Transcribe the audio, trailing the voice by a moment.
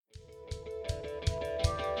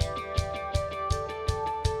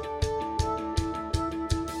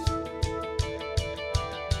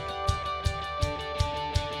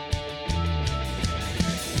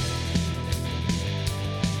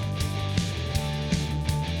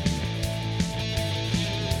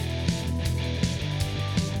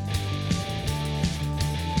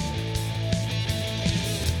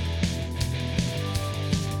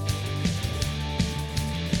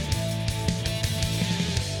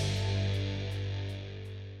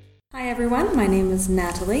everyone, my name is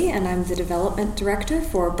Natalie and I'm the Development Director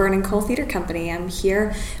for Burning Coal Theater Company. I'm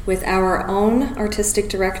here with our own Artistic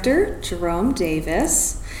Director, Jerome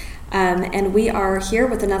Davis, and we are here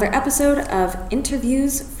with another episode of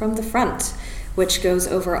Interviews from the Front, which goes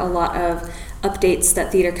over a lot of updates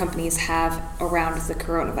that theater companies have around the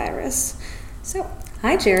coronavirus. So,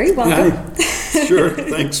 hi Jerry, welcome. Hi. Sure,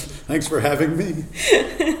 thanks for having me.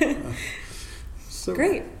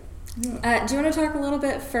 Great. Yeah. Do you want to talk a little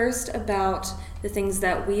bit first about the things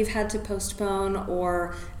that we've had to postpone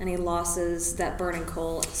or any losses that Burning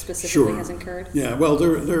Coal specifically has incurred? Yeah, well,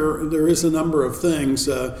 there is a number of things.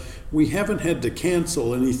 We haven't had to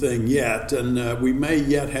cancel anything yet, and we may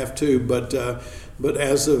yet have to, but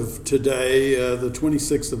as of today, the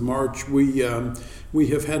 26th of March, we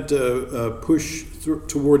have had to push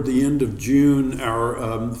toward the end of June our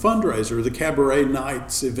fundraiser, the Cabaret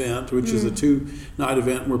Nights event, which is a 2-night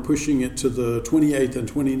event. We're pushing it to the 28th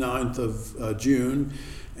and 29th of June,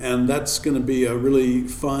 and that's going to be a really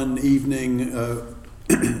fun evening,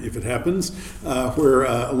 if it happens, where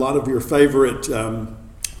a lot of your favorite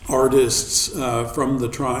artists from the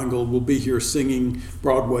Triangle will be here singing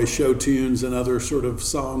Broadway show tunes and other sort of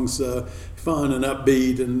songs, fun and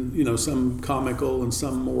upbeat, and some comical and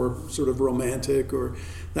some more sort of romantic or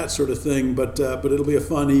that sort of thing. But it'll be a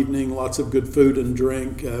fun evening, lots of good food and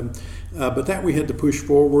drink. But that we had to push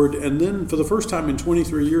forward, and then for the first time in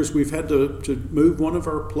 23 years, we've had to move one of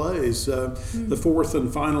our plays, the fourth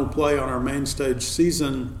and final play on our main stage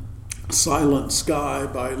season, Silent Sky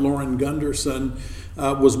by Lauren Gunderson.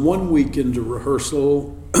 Was 1 week into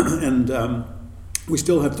rehearsal, and we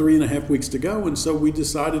still have 3.5 weeks to go, and so we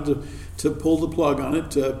decided to pull the plug on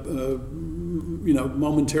it.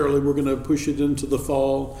 Momentarily we're going to push it into the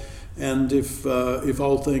fall, and if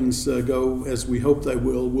all things go as we hope they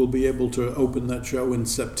will, we'll be able to open that show in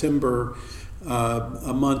September,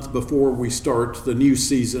 a month before we start the new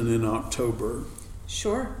season in October.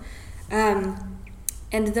 Sure. And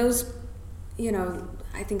those,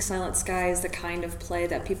 I think Silent Sky is the kind of play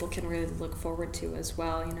that people can really look forward to as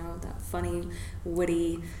well. That funny,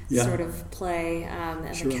 witty sort of play, and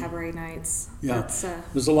the Cabaret Nights. Yeah,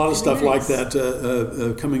 there's a lot of stuff like that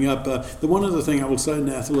coming up. The one other thing I will say,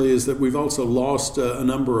 Natalie, is that we've also lost a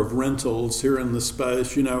number of rentals here in the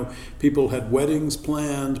space. People had weddings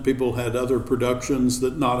planned, people had other productions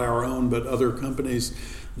that not our own, but other companies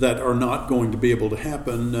that are not going to be able to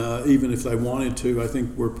happen, even if they wanted to. I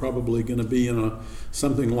think we're probably going to be in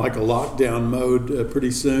something like a lockdown mode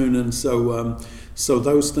pretty soon, and so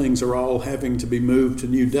those things are all having to be moved to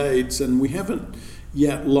new dates, and we haven't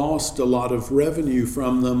yet lost a lot of revenue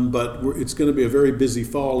from them, but it's going to be a very busy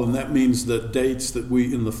fall, and that means that dates that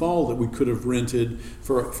we in the fall that we could have rented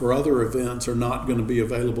for other events are not going to be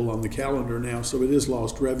available on the calendar now, so it is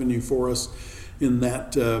lost revenue for us in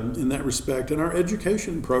that respect. And our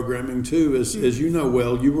education programming too, as you know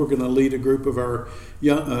well, you were going to lead a group of our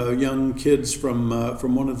young kids from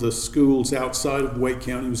one of the schools outside of Wake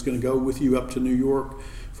County. Was going to go with you up to New York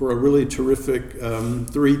for a really terrific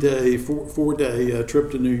 4-day trip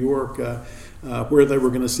to New York, where they were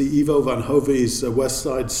going to see Ivo Van Hove's West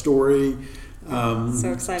Side Story.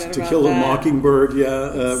 So excited To about Kill that. a Mockingbird,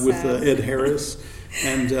 with Ed Harris.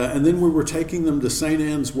 And then we were taking them to St.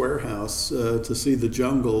 Anne's Warehouse to see The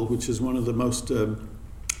Jungle, which is one of the most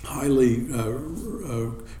highly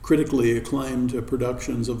critically acclaimed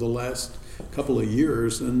productions of the last couple of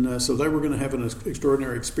years. And so they were going to have an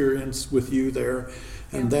extraordinary experience with you there.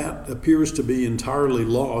 And that appears to be entirely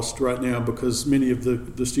lost right now because many of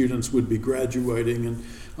the students would be graduating, and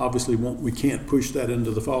obviously we can't push that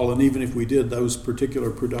into the fall. And even if we did, those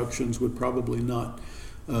particular productions would probably not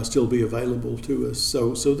still be available to us.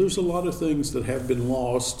 So there's a lot of things that have been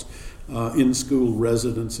lost, in-school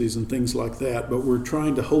residencies and things like that, but we're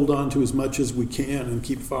trying to hold on to as much as we can and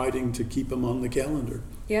keep fighting to keep them on the calendar.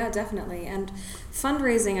 Yeah, definitely. And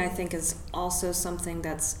fundraising, I think, is also something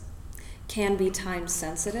can be time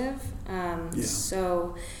sensitive.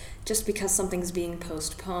 So just because something's being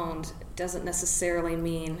postponed doesn't necessarily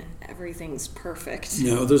mean everything's perfect.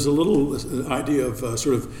 There's a little idea of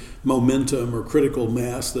sort of momentum or critical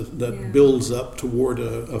mass that builds up toward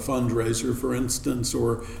a fundraiser, for instance,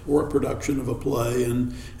 or a production of a play.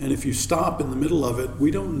 And if you stop in the middle of it,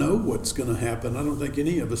 we don't know what's going to happen. I don't think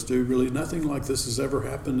any of us do, really. Nothing like this has ever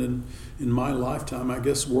happened in my lifetime. I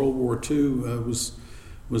guess World War II was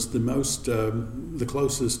was the most the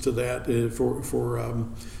closest to that for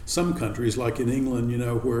some countries, like in England,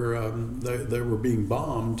 where they were being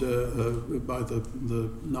bombed by the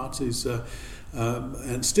Nazis.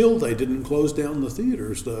 And still they didn't close down the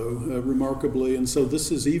theaters, though, remarkably. And so this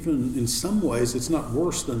is, even in some ways, it's not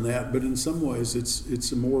worse than that, but in some ways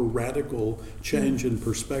it's a more radical change in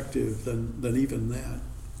perspective than even that.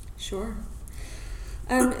 Sure.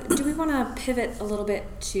 Do we want to pivot a little bit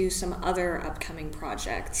to some other upcoming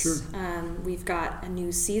projects? Sure. We've got a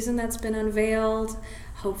new season that's been unveiled.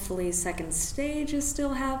 Hopefully second stage is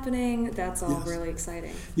still happening. That's all really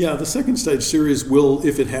exciting. Yeah, the second stage series will,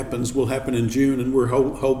 if it happens, will happen in June, and we're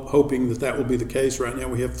hoping that will be the case. Right now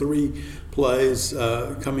we have 3 plays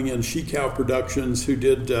coming in. She Cow Productions, who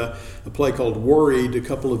did a play called Worried a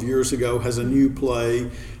couple of years ago, has a new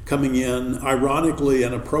play coming in, ironically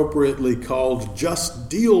and appropriately called Just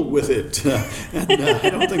Deal With It. And I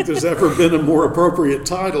don't think there's ever been a more appropriate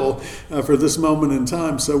title for this moment in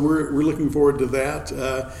time. So we're looking forward to that.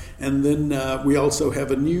 And then we also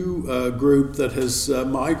have a new group that has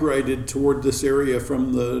migrated toward this area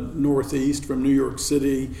from the Northeast, from New York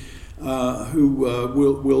City, who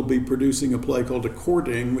will be producing a play called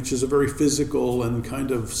According, which is a very physical and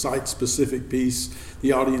kind of site-specific piece.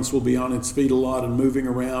 The audience will be on its feet a lot and moving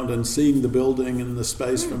around and seeing the building and the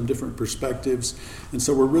space from different perspectives. And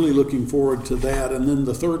so we're really looking forward to that. And then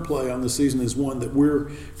the third play on the season is one that we're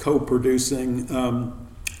co-producing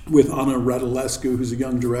with Anna Radulescu, who's a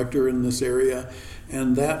young director in this area.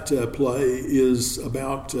 And that play is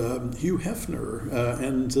about Hugh Hefner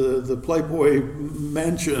and the Playboy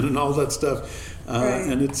Mansion and all that stuff. Right.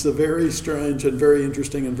 And it's a very strange and very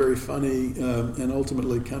interesting and very funny and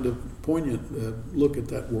ultimately kind of poignant look at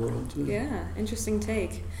that world. Yeah, interesting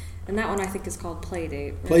take. And that one I think is called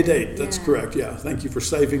Playdate. Right? Playdate, that's correct, yeah. Thank you for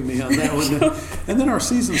saving me on that one. And then our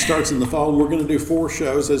season starts in the fall. We're going to do 4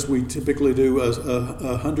 shows as we typically do.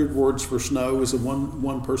 100 Words for Snow is a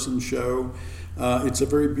one-person show. It's a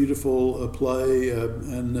very beautiful play,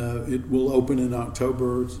 and it will open in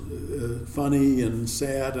October. Funny and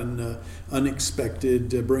sad and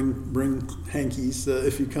unexpected. Bring hankies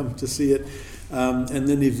if you come to see it. And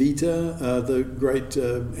then Evita, the great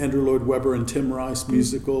Andrew Lloyd Webber and Tim Rice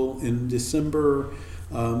musical in December.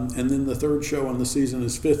 And then the third show on the season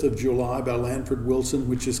is 5th of July by Lanford Wilson,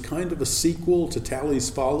 which is kind of a sequel to Tally's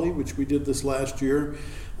Folly, which we did this last year.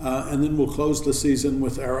 And then we'll close the season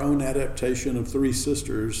with our own adaptation of Three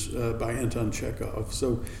Sisters by Anton Chekhov.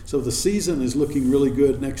 So the season is looking really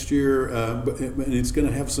good next year, and it's going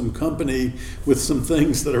to have some company with some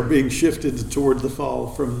things that are being shifted toward the fall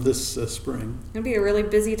from this spring. It's going to be a really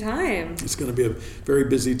busy time. It's going to be a very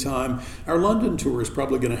busy time. Our London tour is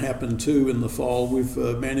probably going to happen too in the fall. We've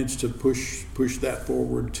managed to push that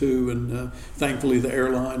forward too, and thankfully the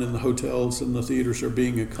airline and the hotels and the theaters are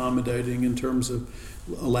being accommodating in terms of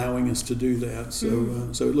allowing us to do that. So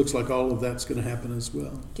so it looks like all of that's going to happen as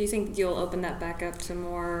well. Do you think you'll open that back up to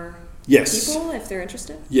more Yes. people if they're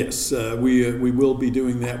interested? Yes, we will be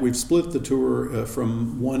doing that. We've split the tour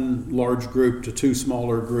from one large group to 2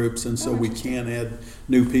 smaller groups, and so we can add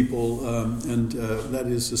new people, and that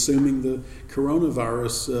is assuming the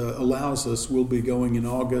coronavirus allows us. We'll be going in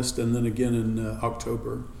August and then again in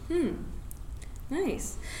October.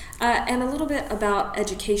 Nice. And a little bit about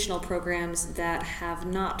educational programs that have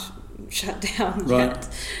not shut down yet.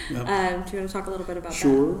 Yep. Do you want to talk a little bit about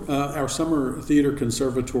Sure. Our summer theater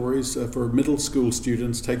conservatories for middle school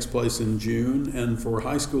students takes place in June, and for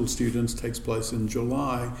high school students takes place in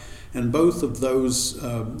July. And both of those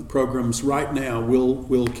programs right now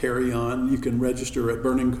will carry on. You can register at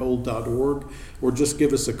burningcold.org or just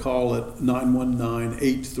give us a call at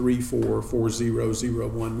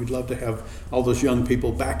 919-834-4001. We'd love to have all those young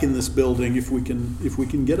people back in this building if we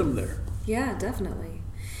can get them there. Yeah, definitely.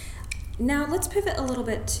 Now let's pivot a little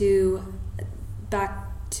bit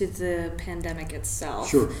back to the pandemic itself.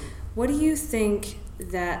 Sure. What do you think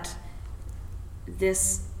that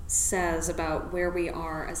this says about where we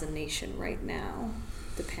are as a nation right now,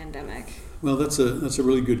 the pandemic? Well, that's a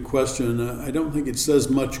really good question. I don't think it says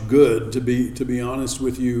much good, to be honest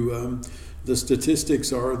with you. The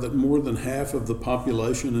statistics are that more than half of the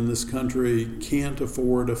population in this country can't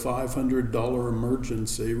afford a $500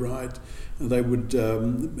 emergency, right? They would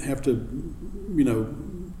have to,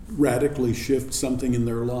 radically shift something in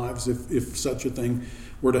their lives if such a thing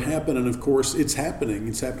were to happen. And of course, it's happening.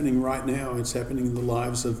 It's happening right now. It's happening in the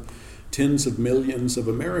lives of tens of millions of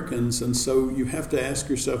Americans. And so you have to ask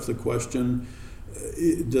yourself the question,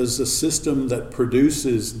 does a system that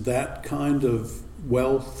produces that kind of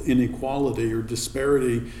wealth inequality or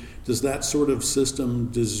disparity, does that sort of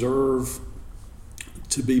system deserve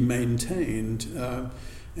to be maintained?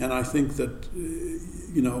 And I think that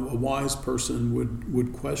a wise person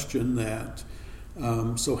would question that.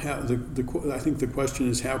 So I think the question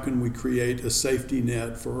is, how can we create a safety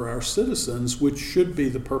net for our citizens, which should be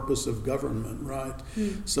the purpose of government, right?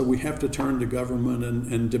 So we have to turn to government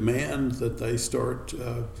and demand that they start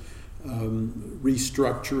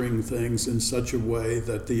restructuring things in such a way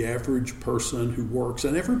that the average person who works,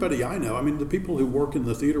 and everybody I know, I mean, the people who work in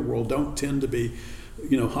the theater world don't tend to be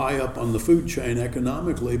high up on the food chain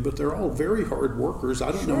economically, but they're all very hard workers.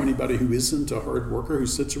 I don't know anybody who isn't a hard worker, who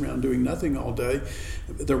sits around doing nothing all day.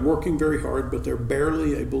 They're working very hard, but they're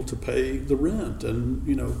barely able to pay the rent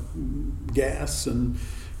and, gas and,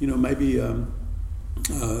 maybe, an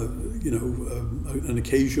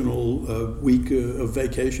occasional week of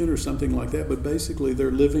vacation or something like that. But basically they're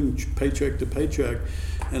living paycheck to paycheck.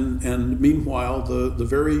 And meanwhile, the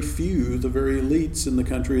very few, the very elites in the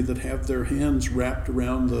country that have their hands wrapped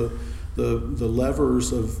around the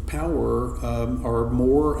levers of power are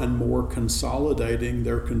more and more consolidating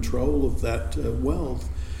their control of that wealth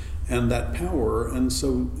and that power. And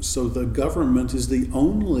so the government is the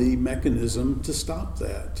only mechanism to stop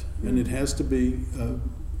that. And it has to be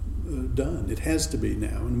done. It has to be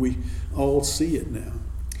now. And we all see it now.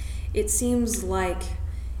 It seems like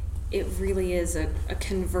it really is a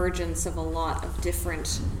convergence of a lot of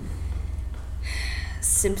different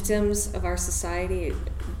symptoms of our society.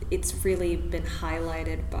 It's really been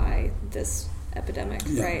highlighted by this epidemic,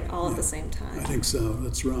 right? All at the same time. I think so.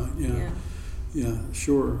 That's right. Yeah,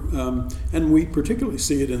 sure. And we particularly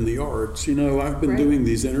see it in the arts. I've been doing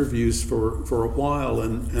these interviews for a while,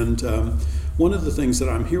 and one of the things that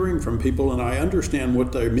I'm hearing from people, and I understand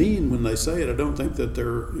what they mean when they say it, I don't think that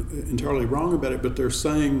they're entirely wrong about it, but they're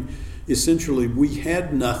saying essentially we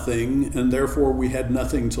had nothing and therefore we had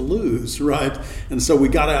nothing to lose, right? And so we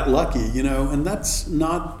got out lucky, and that's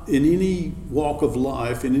not in any walk of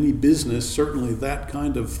life, in any business, certainly that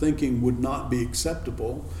kind of thinking would not be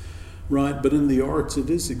acceptable. Right, but in the arts it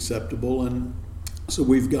is acceptable, and so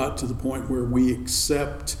we've got to the point where we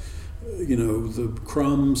accept, the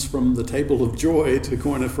crumbs from the table of joy, to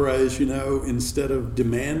coin a phrase, instead of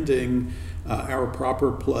demanding our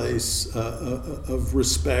proper place of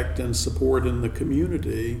respect and support in the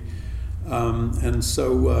community. And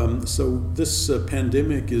so this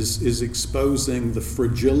pandemic is exposing the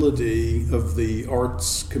fragility of the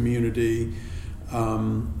arts community.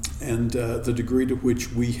 And the degree to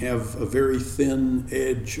which we have a very thin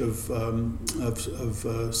edge of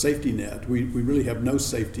safety net. We really have no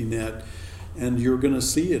safety net. And you're going to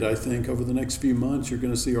see it, I think, over the next few months. You're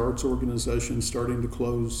going to see arts organizations starting to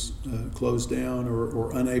close down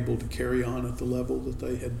or unable to carry on at the level that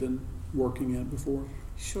they had been working at before.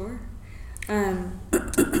 Sure.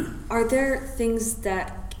 Are there things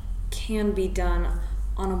that can be done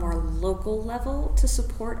on a more local level to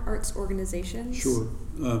support arts organizations? Sure.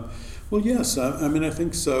 Well, yes. I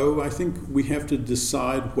think so. I think we have to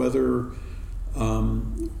decide whether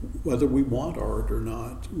we want art or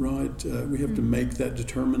not, right? We have to make that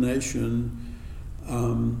determination.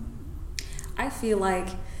 I feel like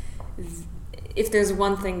if there's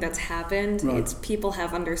one thing that's happened, right, it's people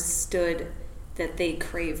have understood that they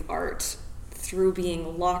crave art through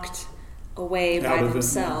being locked away by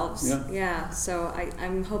themselves. So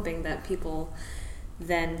I'm hoping that people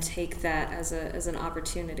then take that as an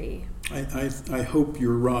opportunity. I hope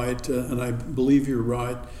you're right, and I believe you're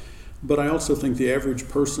right. But I also think the average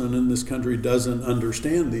person in this country doesn't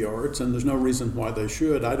understand the arts, and there's no reason why they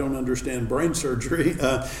should. I don't understand brain surgery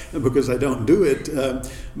because I don't do it,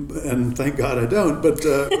 and thank God I don't. But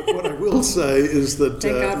what I will say is that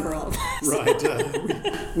thank God for all of us.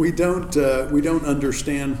 Right, we don't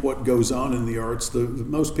understand what goes on in the arts.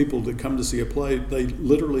 Most people that come to see a play, they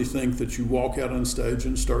literally think that you walk out on stage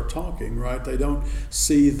and start talking. Right? They don't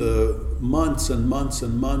see the months and months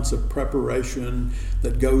and months of preparation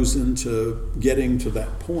that goes into getting to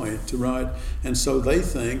that point, right? And so they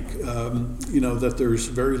think, that there's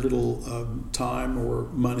very little time or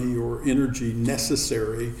money or energy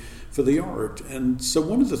necessary for the art. And so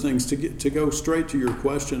one of the things to go straight to your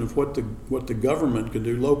question of what the government can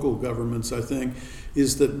do, local governments, I think,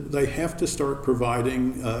 is that they have to start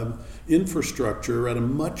providing infrastructure at a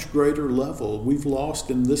much greater level. We've lost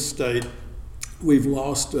in this state,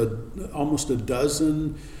 almost a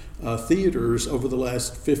dozen theaters over the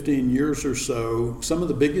last 15 years or so. Some of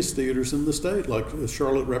the biggest theaters in the state, like the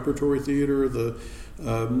Charlotte Repertory Theater, the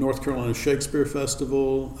North Carolina Shakespeare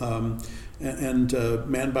Festival, and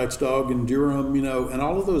Man Bites Dog in Durham, and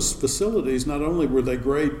all of those facilities, not only were they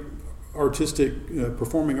great artistic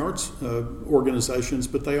performing arts organizations,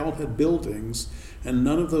 but they all had buildings, and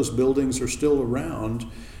none of those buildings are still around.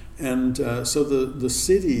 And so the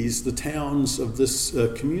cities, the towns of this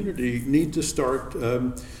community need to start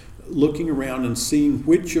looking around and seeing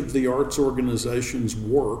which of the arts organizations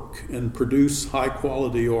work and produce high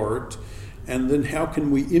quality art, and then how can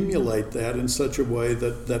we emulate that in such a way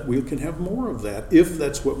that we can have more of that, if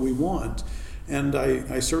that's what we want. And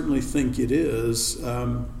I certainly think it is.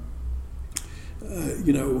 The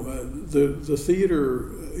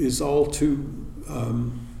theater is all too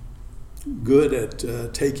good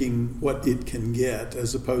at taking what it can get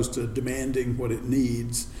as opposed to demanding what it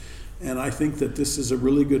needs. And I think that this is a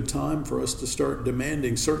really good time for us to start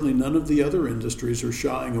demanding. Certainly none of the other industries are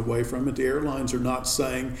shying away from it. The airlines are not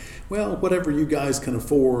saying, well, whatever you guys can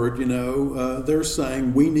afford, they're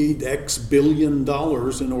saying we need X billion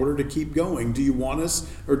dollars in order to keep going. Do you want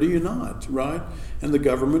us or do you not, right? And the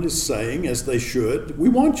government is saying, as they should, we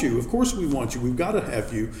want you. Of course we want you. We've got to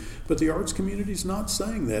have you. But the arts community is not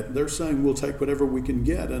saying that. They're saying we'll take whatever we can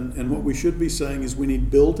get. And what we should be saying is we need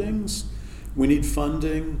buildings, we need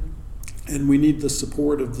funding, and we need the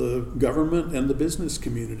support of the government and the business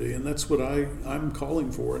community. And that's what I'm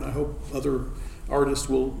calling for. And I hope other artists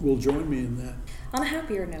will join me in that. On a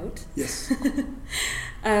happier note. Yes.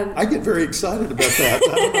 I get very excited about that.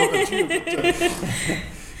 I don't know about you,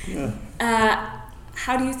 but yeah.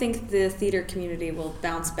 How do you think the theater community will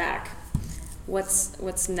bounce back?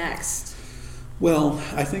 What's next? Well,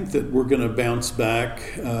 I think that we're going to bounce back.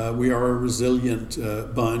 We are a resilient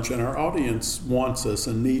bunch, and our audience wants us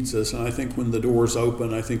and needs us. And I think when the doors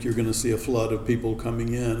open, I think you're going to see a flood of people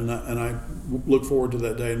coming in. And I look forward to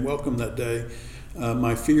that day and welcome that day.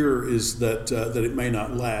 My fear is that it may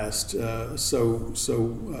not last. So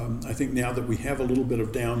I think now that we have a little bit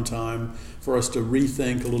of downtime for us to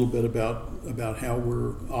rethink a little bit about how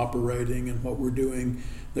we're operating and what we're doing,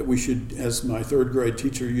 that we should, as my third grade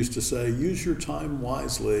teacher used to say, use your time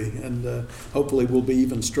wisely, and hopefully we'll be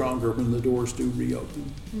even stronger when the doors do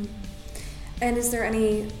reopen. Mm. And is there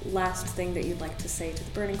any last thing that you'd like to say to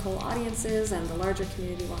the Burning Coal audiences and the larger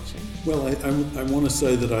community watching? Well, I want to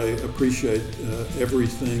say that I appreciate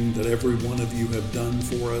everything that every one of you have done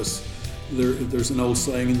for us. There's an old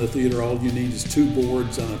saying in the theater, all you need is 2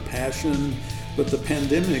 boards and a passion. But the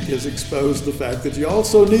pandemic has exposed the fact that you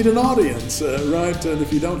also need an audience, right? And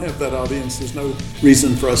if you don't have that audience, there's no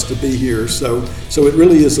reason for us to be here. So it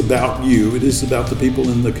really is about you. It is about the people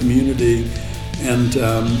in the community.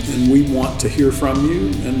 And we want to hear from you,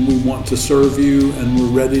 and we want to serve you, and we're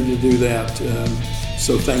ready to do that.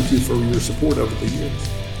 So thank you for your support over the years.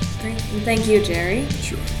 Great. And thank you, Jerry.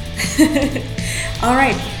 Sure. All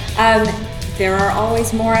right. There are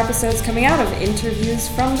always more episodes coming out of Interviews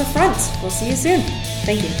from the Front. We'll see you soon.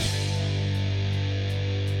 Thank you.